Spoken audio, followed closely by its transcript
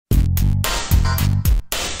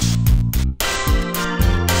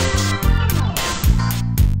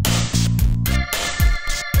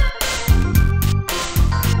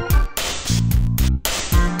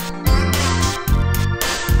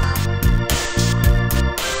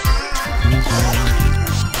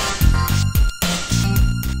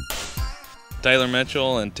Taylor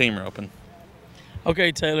Mitchell and team roping.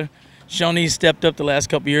 Okay, Taylor. Shawnee stepped up the last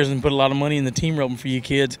couple of years and put a lot of money in the team roping for you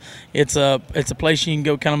kids. It's a place you can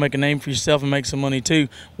go kind of make a name for yourself and make some money too.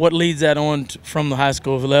 What leads that on from the high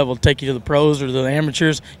school level to take you to the pros or the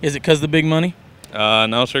amateurs? Is it because of the big money?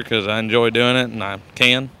 No, sir, because I enjoy doing it and I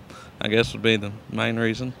can. I guess would be the main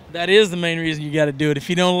reason. That is the main reason you got to do it. If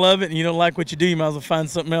you don't love it and you don't like what you do, you might as well find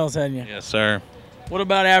something else, hadn't you? Yes, sir. What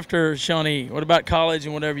about after Shawnee? What about college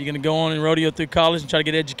and whatever? You going to go on and rodeo through college and try to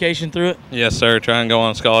get education through it? Yes, sir. Try and go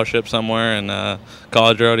on a scholarship somewhere in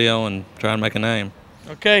college rodeo and try and make a name.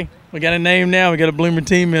 Okay. We got a name now. We got a Bloomer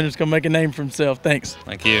team member that's going to make a name for himself. Thanks.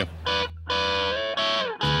 Thank you.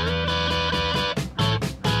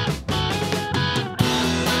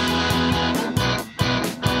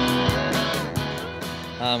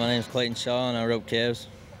 Hi, my name is Clayton Shaw, and I rope calves.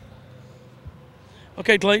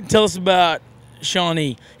 Okay, Clayton, tell us about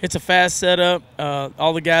Shawnee. It's a fast setup.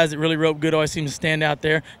 All the guys that really rope good always seem to stand out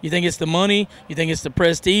there. You think it's the money, you think it's the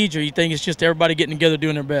prestige, or you think it's just everybody getting together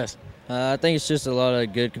doing their best? I think it's just a lot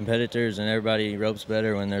of good competitors, and everybody ropes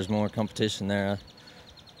better when there's more competition there.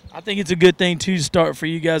 I think it's a good thing, too, to start for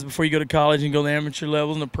you guys before you go to college and go to the amateur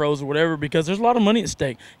levels and the pros or whatever, because there's a lot of money at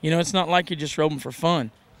stake. You know, it's not like you're just roping for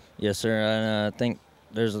fun. Yes, sir. And I think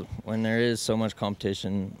when there is so much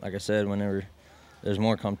competition, like I said, whenever there's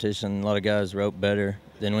more competition, a lot of guys rope better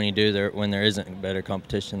than when there isn't better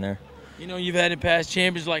competition there. You know, you've had past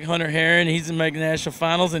champions like Hunter Herron. He's in making national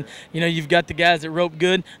finals, and you know you've got the guys that rope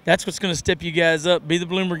good. That's what's going to step you guys up. Be the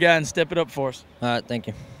Bloomer guy and step it up for us. All right, thank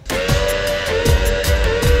you.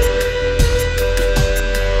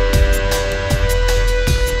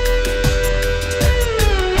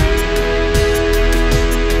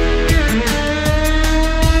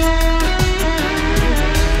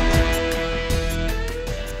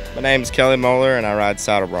 My name's Kelly Moeller, and I ride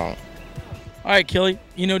saddle bronc. All right, Kelly,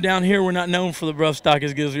 you know, down here we're not known for the rough stock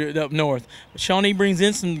as good as we're up north. But Shawnee brings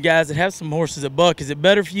in some guys that have some horses that buck. Is it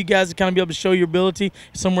better for you guys to kind of be able to show your ability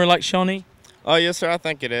somewhere like Shawnee? Oh, yes, sir, I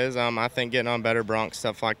think it is. I think getting on better broncs,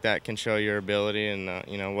 stuff like that, can show your ability and,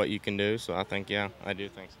 you know, what you can do. So I think, yeah, I do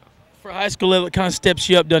think so. For high school level, it kind of steps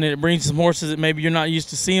you up, doesn't it? It brings some horses that maybe you're not used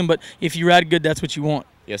to seeing, but if you ride good, that's what you want.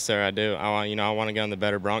 Yes, sir, I do. I want to get on the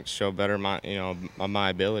better broncs, show better my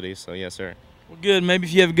ability. So yes, sir. Well, good. Maybe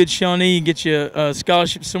if you have a good Shawnee, get you a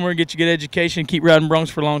scholarship somewhere, get you good education, keep riding broncs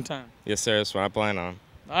for a long time. Yes, sir. That's what I plan on.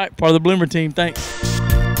 All right, part of the Bloomer team. Thanks.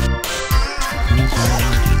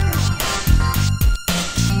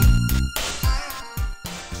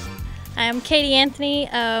 I'm Katie Anthony.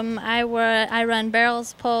 I run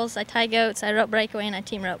barrels, poles, I tie goats, I rope breakaway, and I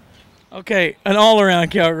team rope. Okay, an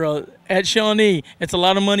all-around cowgirl. At Shawnee, it's a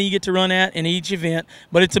lot of money you get to run at in each event,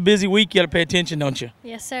 but it's a busy week. You got to pay attention, don't you?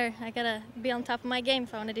 Yes, sir. I got to be on top of my game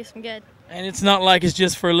if I want to do some good. And it's not like it's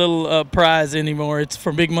just for a little prize anymore. It's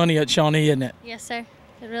for big money at Shawnee, isn't it? Yes, sir.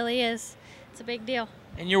 It really is. It's a big deal.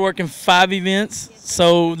 And you're working 5 events,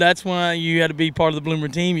 so that's why you got to be part of the Bloomer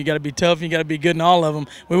team. You got to be tough, and you got to be good in all of them.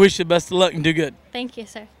 We wish you the best of luck and do good. Thank you,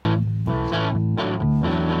 sir.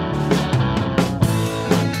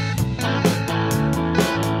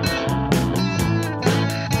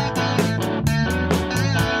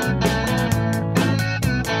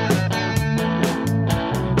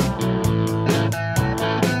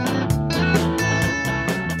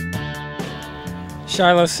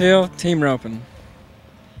 Shiloh Seal, team roping.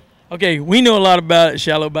 Okay, we know a lot about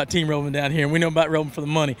Shiloh, about team roping down here, and we know about roping for the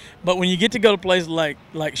money. But when you get to go to places like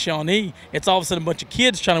Shawnee, it's all of a sudden a bunch of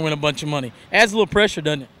kids trying to win a bunch of money. Adds a little pressure,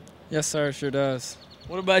 doesn't it? Yes, sir, it sure does.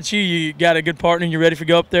 What about you? You got a good partner and you ready to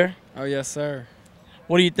go up there? Oh, yes, sir.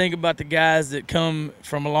 What do you think about the guys that come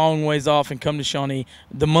from a long ways off and come to Shawnee?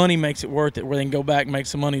 The money makes it worth it where they can go back and make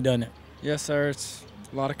some money, doesn't it? Yes, sir, it's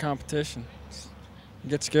a lot of competition. It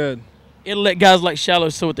gets good. It'll let guys like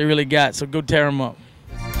Shiloh show what they really got, so go tear them up.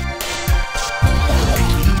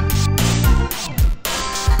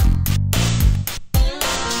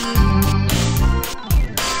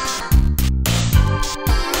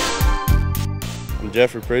 I'm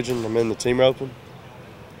Jeffrey Pridgeon. I'm in the team roping.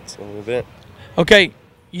 It's an event. Okay,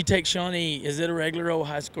 you take Shawnee. Is it a regular old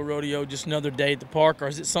high school rodeo, just another day at the park, or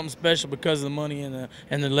is it something special because of the money and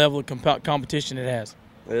the level of competition it has?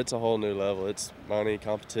 It's a whole new level. It's money,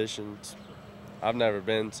 competition. I've never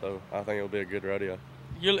been, so I think it'll be a good rodeo.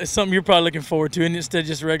 It's something you're probably looking forward to, isn't it, instead of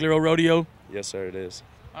just a regular old rodeo? Yes, sir, it is.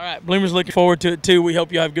 All right, Bloomer's looking forward to it, too. We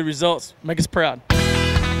hope you have good results. Make us proud.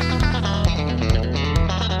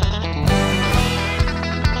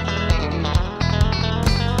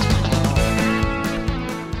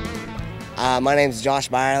 My name's Josh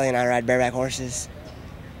Byerly, and I ride bareback horses.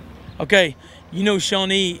 Okay, you know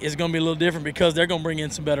Shawnee is going to be a little different because they're going to bring in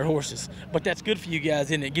some better horses. But that's good for you guys,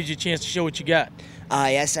 isn't it? It gives you a chance to show what you got.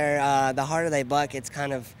 Yes, sir. The harder they buck, it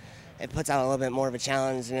puts out a little bit more of a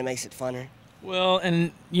challenge, and it makes it funner. Well,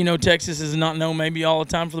 and, you know, Texas is not known maybe all the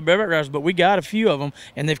time for the bareback riders, but we got a few of them,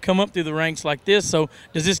 and they've come up through the ranks like this. So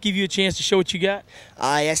does this give you a chance to show what you got?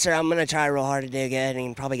 Yes, sir. I'm going to try real hard to do good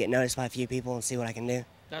and probably get noticed by a few people and see what I can do.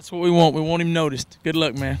 That's what we want. We want him noticed. Good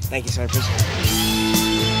luck, man. Thank you, sir. Appreciate it.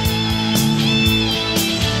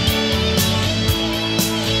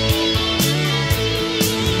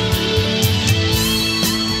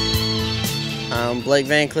 Blake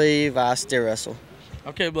Van Cleve, I steer wrestle.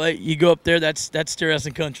 Okay, Blake, you go up there, that's steer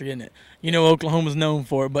wrestling country, isn't it? You know Oklahoma's known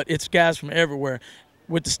for it, but it's guys from everywhere.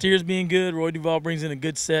 With the steers being good, Roy Duval brings in a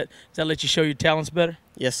good set. Does that let you show your talents better?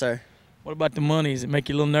 Yes, sir. What about the money? Does it make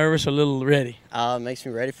you a little nervous or a little ready? It makes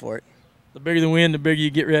me ready for it. The bigger the win, the bigger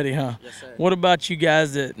you get ready, huh? Yes, sir. What about you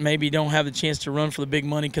guys that maybe don't have the chance to run for the big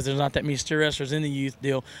money because there's not that many steer wrestlers in the youth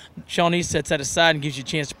deal? Shawnee sets that aside and gives you a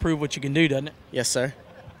chance to prove what you can do, doesn't it? Yes, sir.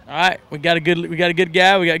 All right, we got a good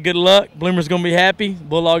guy. We got good luck. Bloomer's gonna be happy.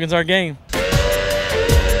 Bulldogging's our game.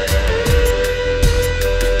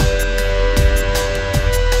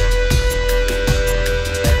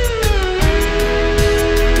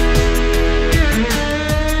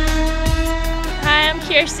 Hi, I'm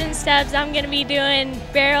Kirsten Stubbs. I'm going to be doing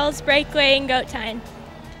barrels, breakaway, and goat tying.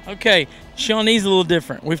 Okay, Shawnee's a little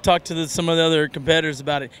different. We've talked to some of the other competitors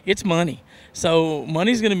about it. It's money. So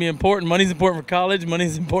money's going to be important. Money's important for college.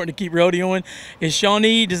 Money's important to keep rodeoing. Is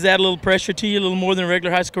Shawnee, does that add a little pressure to you, a little more than a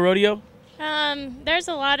regular high school rodeo? There's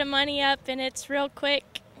a lot of money up, and it's real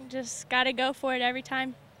quick. Just got to go for it every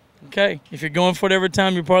time. Okay, if you're going for it every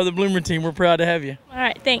time, you're part of the Bloomer team. We're proud to have you. All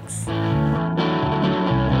right, thanks.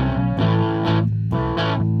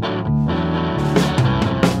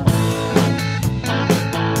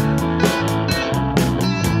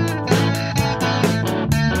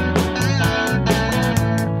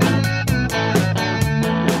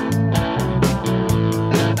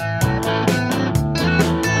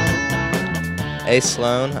 Ace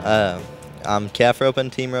Sloan. I'm calf roping,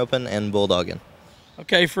 team roping, and bulldogging.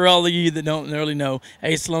 Okay, for all of you that don't really know,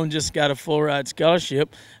 Ace Sloan just got a full ride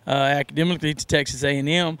scholarship academically to Texas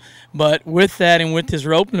A&M. But with that and with his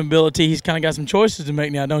roping ability, he's kind of got some choices to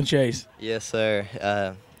make now, don't you, Ace? Yes,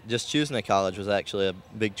 sir. Just choosing a college was actually a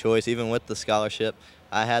big choice. Even with the scholarship,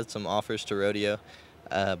 I had some offers to rodeo,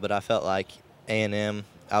 but I felt like A&M,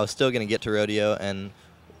 I was still going to get to rodeo, and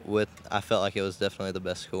I felt like it was definitely the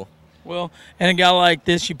best school. Well, and a guy like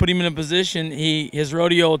this, you put him in a position, his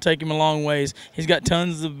rodeo will take him a long ways. He's got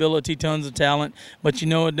tons of ability, tons of talent, but you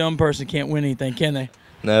know a dumb person can't win anything, can they?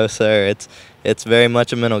 No, sir. It's very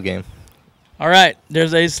much a mental game. All right,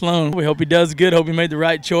 there's Ace Sloan. We hope he does good, hope he made the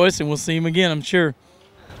right choice, and we'll see him again, I'm sure.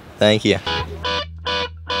 Thank you.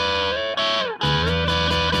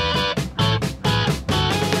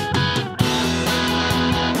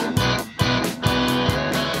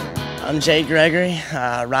 I'm Jake Gregory,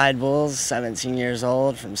 ride bulls, 17 years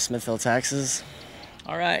old, from Smithville, Texas.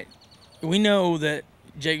 All right. We know that,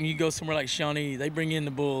 Jake, when you go somewhere like Shawnee, they bring in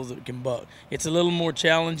the bulls that can buck. It's a little more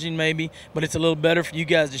challenging maybe, but it's a little better for you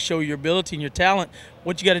guys to show your ability and your talent.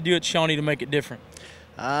 What you got to do at Shawnee to make it different?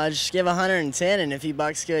 Just give 110, and if he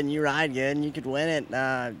bucks good and you ride good and you could win it,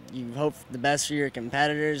 you hope the best for your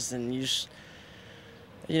competitors, and you just,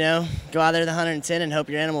 go out there with 110 and hope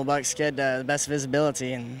your animal bucks good, the best of his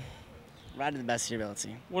ability, and ride to the best of your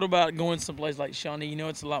ability. What about going someplace like Shawnee? You know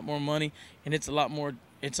it's a lot more money, and it's a lot more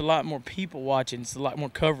people watching. It's a lot more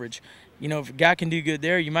coverage. You know, if a guy can do good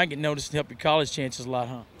there, you might get noticed and help your college chances a lot,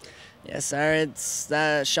 huh? Yes, sir. It's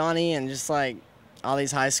Shawnee and just like all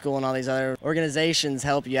these high school and all these other organizations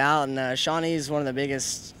help you out. And Shawnee is one of the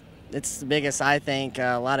biggest. It's the biggest, I think.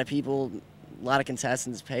 A lot of people, a lot of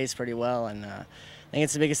contestants pays pretty well, and I think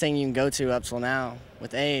it's the biggest thing you can go to up till now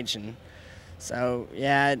with age. And so,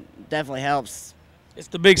 yeah, it definitely helps. It's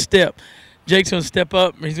the big step. Jake's going to step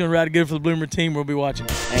up. He's going to ride good for the Bloomer team. We'll be watching.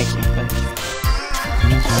 Thank you.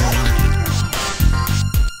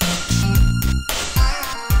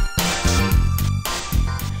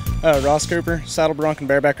 Ross Cooper, saddle bronc and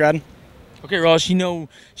bareback riding. Okay, Ross, you know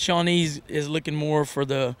Shawnee's is looking more for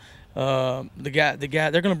the guy.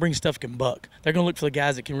 They're going to bring stuff can buck. They're going to look for the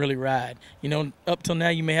guys that can really ride. You know, up till now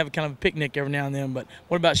you may have a kind of a picnic every now and then, but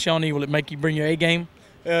what about Shawnee? Will it make you bring your A game?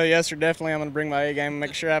 Yes, sir, definitely. I'm going to bring my A game and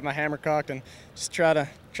make sure I have my hammer cocked and just try to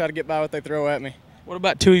get by what they throw at me. What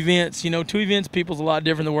about two events? You know, two events, people's a lot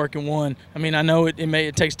different than working one. I mean, I know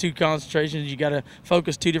it takes two concentrations. You got to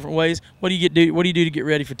focus two different ways. What do you do to get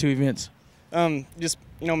ready for two events? Just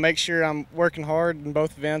make sure I'm working hard in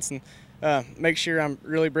both events and make sure I'm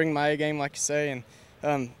really bringing my A game, like you say,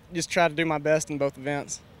 and just try to do my best in both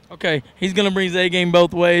events. Okay, he's going to bring his A game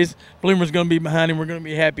both ways. Bloomer's going to be behind him. We're going to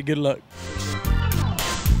be happy. Good luck.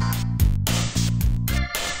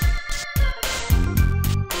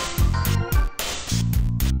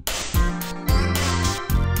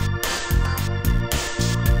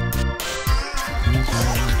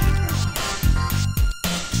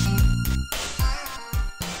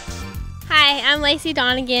 Hi, I'm Lacey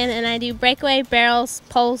Donegan, and I do breakaway, barrels,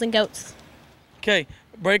 poles, and goats. Okay,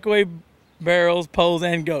 breakaway, barrels, poles,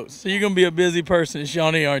 and goats. So you're going to be a busy person,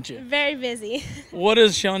 Shawnee, aren't you? Very busy. What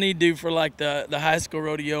does Shawnee do for like the high school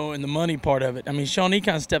rodeo and the money part of it? I mean, Shawnee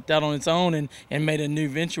kind of stepped out on its own and made a new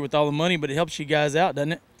venture with all the money, but it helps you guys out,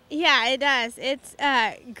 doesn't it? Yeah, it does. It's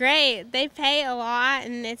great. They pay a lot,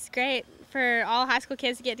 and it's great for all high school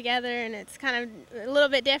kids to get together, and it's kind of a little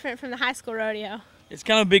bit different from the high school rodeo. It's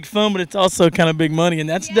kind of big fun, but it's also kind of big money, and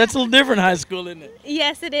that's a little different in high school, isn't it?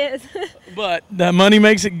 Yes, it is. But the money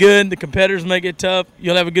makes it good. The competitors make it tough.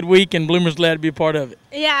 You'll have a good week, and Bloomer's glad to be a part of it.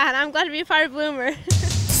 Yeah, and I'm glad to be a part of Bloomer.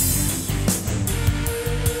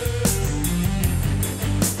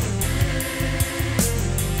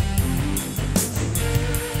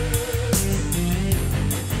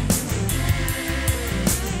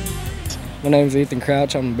 My name's Ethan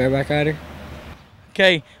Crouch. I'm a bareback rider.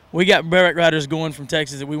 Okay, we got bareback riders going from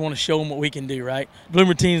Texas that we want to show them what we can do, right?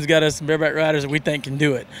 Bloomer team's got us some bareback riders that we think can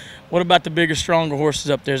do it. What about the bigger, stronger horses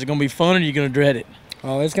up there? Is it going to be fun, or are you going to dread it?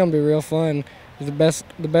 Oh, it's going to be real fun. The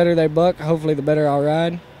better they buck, hopefully the better I'll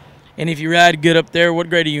ride. And if you ride good up there, what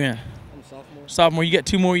grade are you in? I'm a sophomore. Sophomore. You got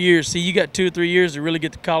 2 more years. See, you got 2 or 3 years to really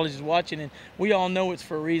get the colleges watching, and we all know it's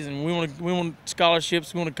for a reason. We want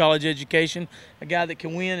scholarships. We want a college education. A guy that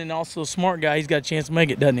can win, and also a smart guy. He's got a chance to make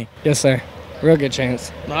it, doesn't he? Yes, sir. Real good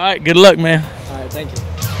chance. All right. Good luck, man. All right. Thank you.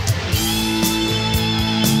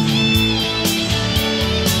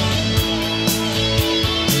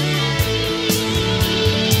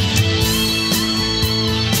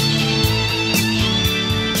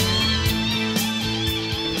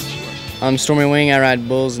 I'm Stormy Wing. I ride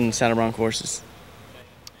bulls and saddle bronc horses.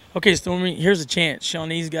 Okay, Stormy, here's a chance.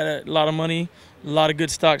 Shawnee's got a lot of money, a lot of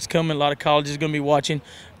good stocks coming, a lot of colleges going to be watching.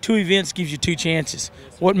 2 events gives you 2 chances.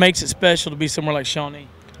 What makes it special to be somewhere like Shawnee?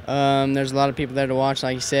 There's a lot of people there to watch,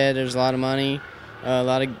 like you said. There's a lot of money, a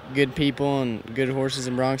lot of good people and good horses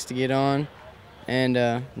and broncs to get on. And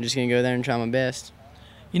I'm just going to go there and try my best.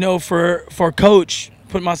 You know, for a coach,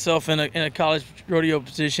 put myself in a college rodeo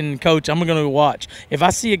position, coach, I'm going to watch. If I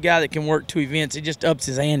see a guy that can work 2 events, it just ups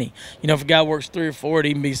his ante. You know, if a guy works 3 or 4, it'd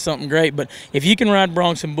even be something great. But if you can ride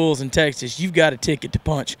broncs and bulls in Texas, you've got a ticket to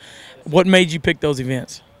punch. What made you pick those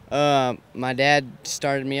events? My dad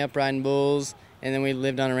started me up riding bulls, and then we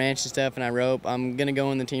lived on a ranch and stuff, and I rope. I'm going to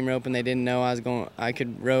go in the team rope, and they didn't know I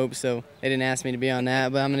could rope, so they didn't ask me to be on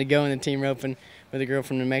that. But I'm going to go in the team roping with a girl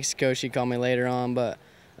from New Mexico. She called me later on, but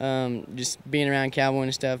just being around cowboy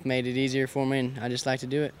and stuff made it easier for me, and I just like to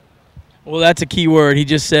do it. Well, that's a key word. He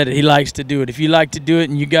just said it. He likes to do it. If you like to do it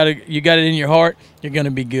and you got it in your heart, you're going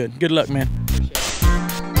to be good. Good luck, man.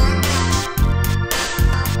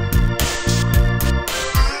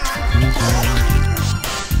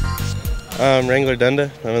 I'm Wrangler Dunda.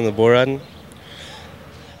 I'm in the bull riding.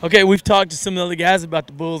 Okay, we've talked to some of the other guys about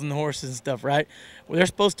the bulls and the horses and stuff, right? Well, they're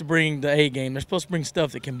supposed to bring the A game. They're supposed to bring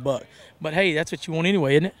stuff that can buck. But, hey, that's what you want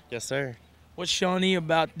anyway, isn't it? Yes, sir. What's Shawnee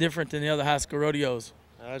about different than the other high school rodeos?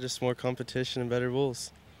 Just more competition and better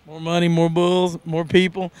bulls. More money, more bulls, more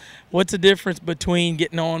people. What's the difference between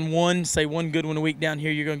getting on one good one a week down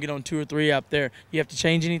here, you're going to get on 2 or 3 out there? You have to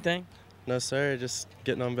change anything? No, sir. Just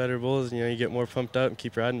getting on better bulls, you get more pumped up and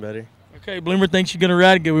keep riding better. Okay, Bloomer thinks you're going to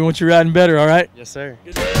ride good. We want you riding better, all right? Yes, sir.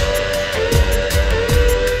 Good.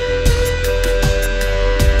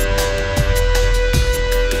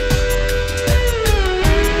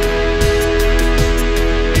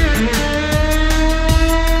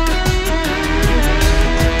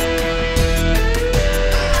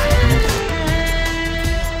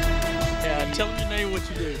 Tell them your name, what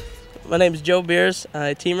you do. My name is Joe Beers.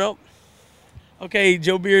 I team rope. Okay,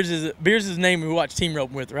 Joe Beers is his name we watch team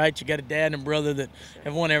roping with, right? You got a dad and brother that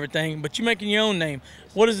have won everything, but you're making your own name.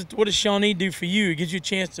 What does Shawnee do for you? It gives you a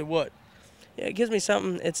chance to what? Yeah, it gives me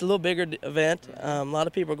something. It's a little bigger event. A lot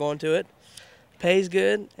of people are going to it. Pays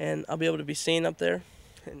good, and I'll be able to be seen up there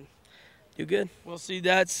and do good. Well, see,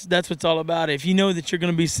 that's what it's all about. If you know that you're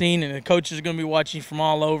going to be seen and the coaches are going to be watching you from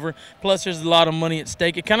all over, plus there's a lot of money at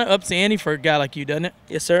stake, it kind of ups the ante for a guy like you, doesn't it?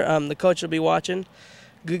 Yes, sir. The coach will be watching.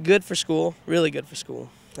 Good for school, really good for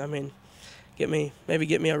school. I mean, get me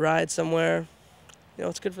a ride somewhere, you know,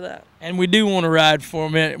 it's good for that. And we do want to ride for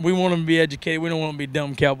them. We want them to be educated. We don't want them to be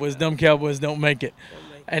dumb cowboys. Dumb cowboys don't make it.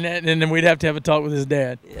 And then we'd have to have a talk with his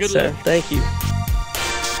dad. Yes, sir. Thank you.